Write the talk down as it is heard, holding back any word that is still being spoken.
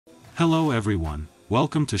Hello everyone,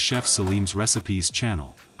 welcome to Chef Salim's Recipes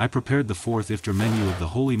channel. I prepared the fourth iftar menu of the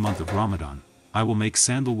holy month of Ramadan. I will make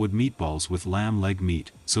sandalwood meatballs with lamb leg meat,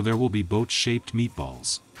 so there will be boat-shaped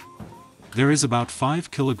meatballs. There is about 5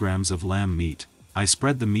 kilograms of lamb meat. I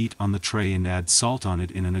spread the meat on the tray and add salt on it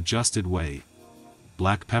in an adjusted way.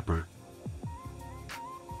 Black pepper,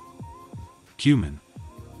 cumin,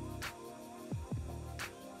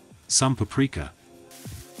 some paprika,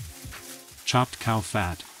 chopped cow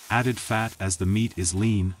fat, added fat as the meat is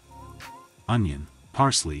lean, onion,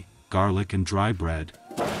 parsley, garlic and dry bread.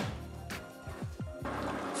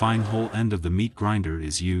 Fine whole end of the meat grinder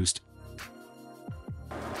is used.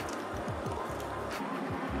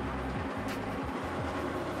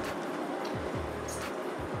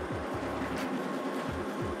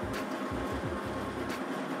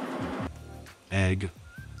 Egg.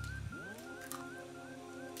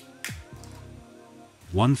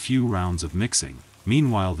 1 few rounds of mixing.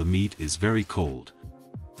 Meanwhile the meat is very cold.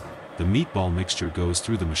 The meatball mixture goes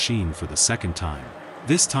through the machine for the second time,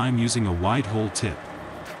 this time using a wide hole tip.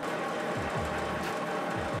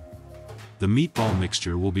 The meatball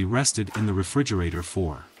mixture will be rested in the refrigerator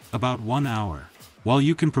for about 1 hour. While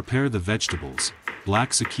you can prepare the vegetables,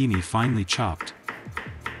 black zucchini finely chopped,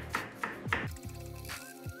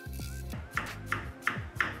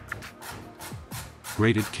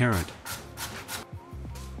 grated carrot,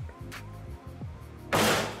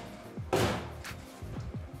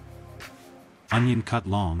 onion cut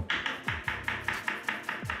long,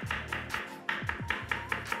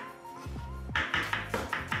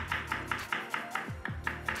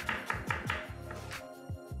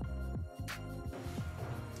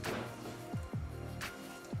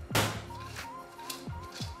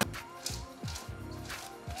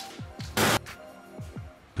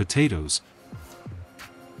 potatoes,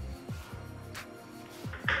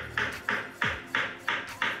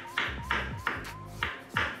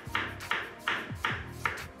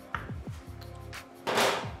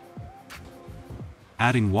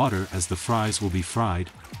 adding water as the fries will be fried.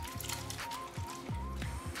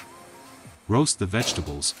 Roast the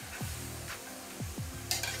vegetables.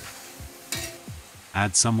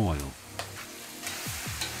 Add some oil.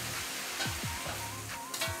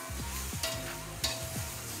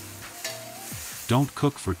 Don't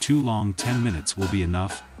cook for too long, 10 minutes will be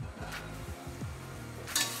enough.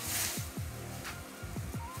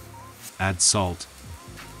 Add salt.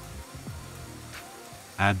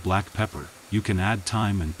 Add black pepper. You can add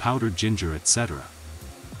thyme and powdered ginger, etc.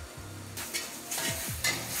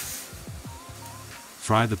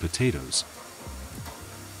 Fry the potatoes.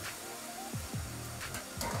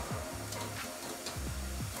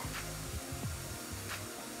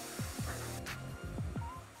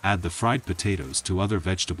 Add the fried potatoes to other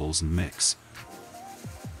vegetables and mix.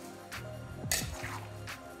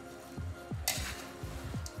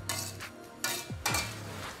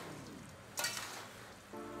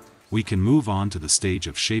 We can move on to the stage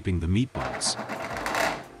of shaping the meatballs.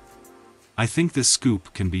 I think this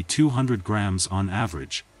scoop can be 200 grams on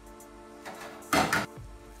average.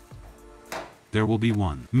 There will be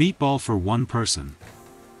 1 meatball for 1 person.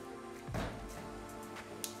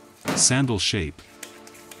 Sandal shape.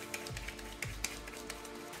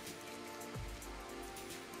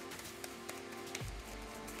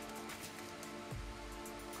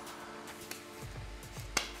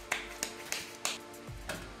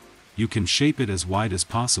 You can shape it as wide as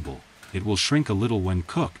possible, it will shrink a little when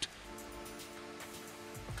cooked.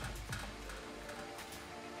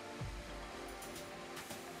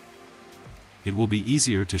 It will be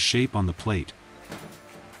easier to shape on the plate.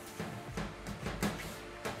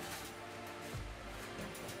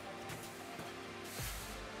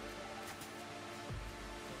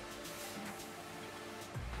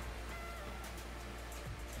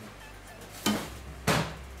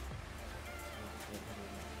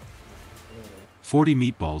 "40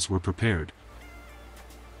 meatballs were prepared.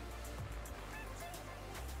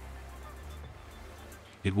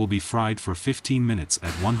 It will be fried for 15 minutes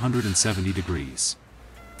at 170 degrees.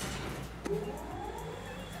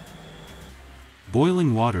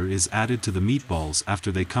 Boiling water is added to the meatballs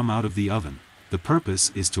after they come out of the oven. The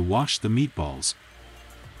purpose is to wash the meatballs.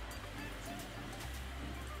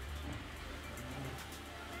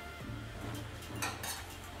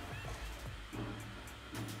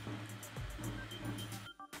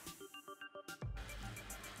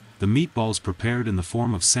 The meatballs prepared in the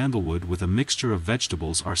form of sandalwood with a mixture of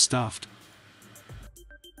vegetables are stuffed.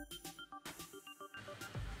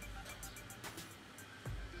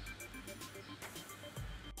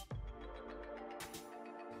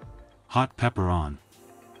 Hot pepper on.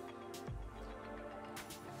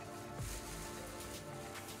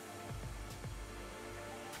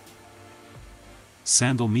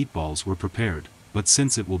 sandal meatballs were prepared, but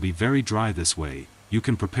since it will be very dry this way, you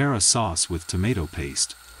can prepare a sauce with tomato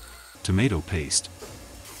paste.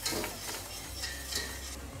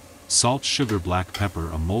 Salt, sugar, black pepper,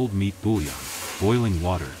 a mold, meat bouillon, boiling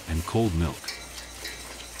water, and cold milk.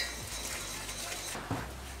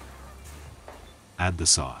 Add the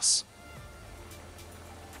sauce.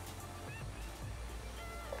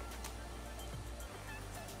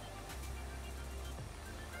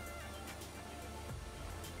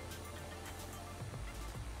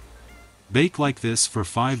 Bake like this for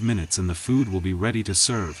 5 minutes and the food will be ready to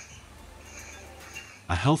serve.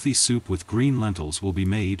 A healthy soup with green lentils will be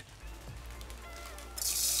made.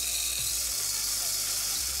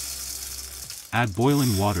 Add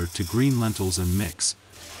boiling water to green lentils and mix.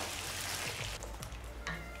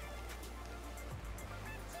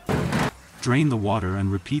 Drain the water and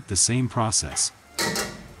repeat the same process.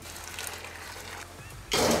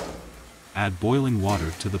 Add boiling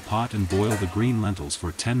water to the pot and boil the green lentils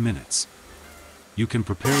for 10 minutes. You can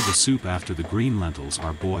prepare the soup after the green lentils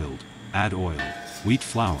are boiled. Add oil, wheat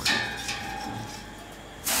flour.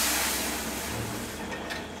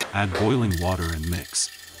 Add boiling water and mix.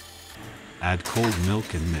 Add cold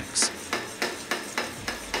milk and mix.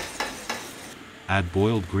 Add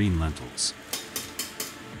boiled green lentils.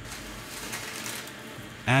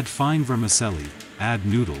 Add fine vermicelli, add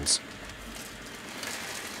noodles.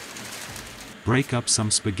 Break up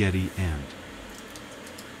some spaghetti and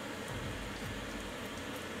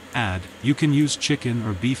add, you can use chicken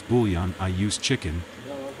or beef bouillon, I use chicken.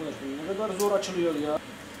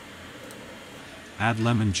 Add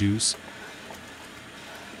lemon juice,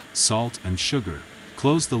 salt and sugar.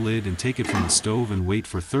 Close the lid and take it from the stove and wait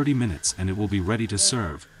for 30 minutes and it will be ready to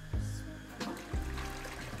serve.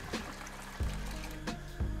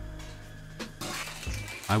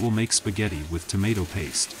 I will make spaghetti with tomato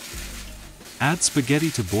paste. Add spaghetti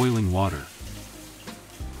to boiling water.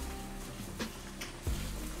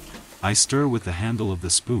 I stir with the handle of the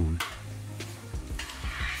spoon.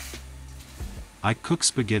 I cook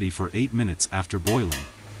spaghetti for 8 minutes after boiling.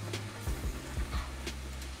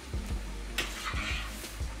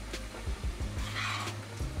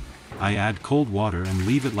 I add cold water and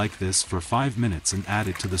leave it like this for 5 minutes and add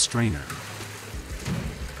it to the strainer.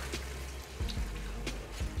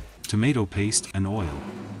 Tomato paste and oil.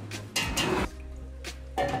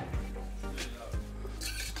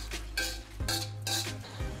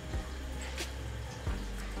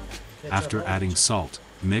 After adding salt,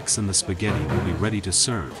 mix and the spaghetti will be ready to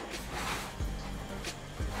serve.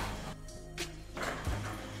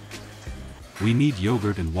 We need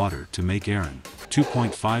yogurt and water to make ayran.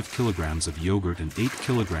 2.5 kilograms of yogurt and 8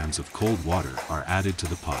 kilograms of cold water are added to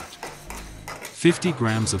the pot. 50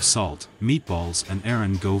 grams of salt, meatballs and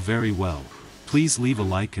ayran go very well. Please leave a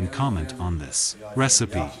like and comment on this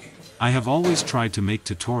recipe. I have always tried to make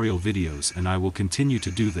tutorial videos and I will continue to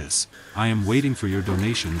do this. I am waiting for your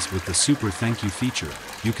donations with the super thank you feature.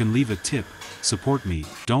 You can leave a tip, support me,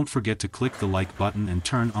 don't forget to click the like button and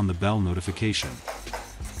turn on the bell notification.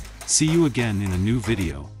 See you again in a new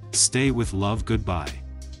video. Stay with love, goodbye.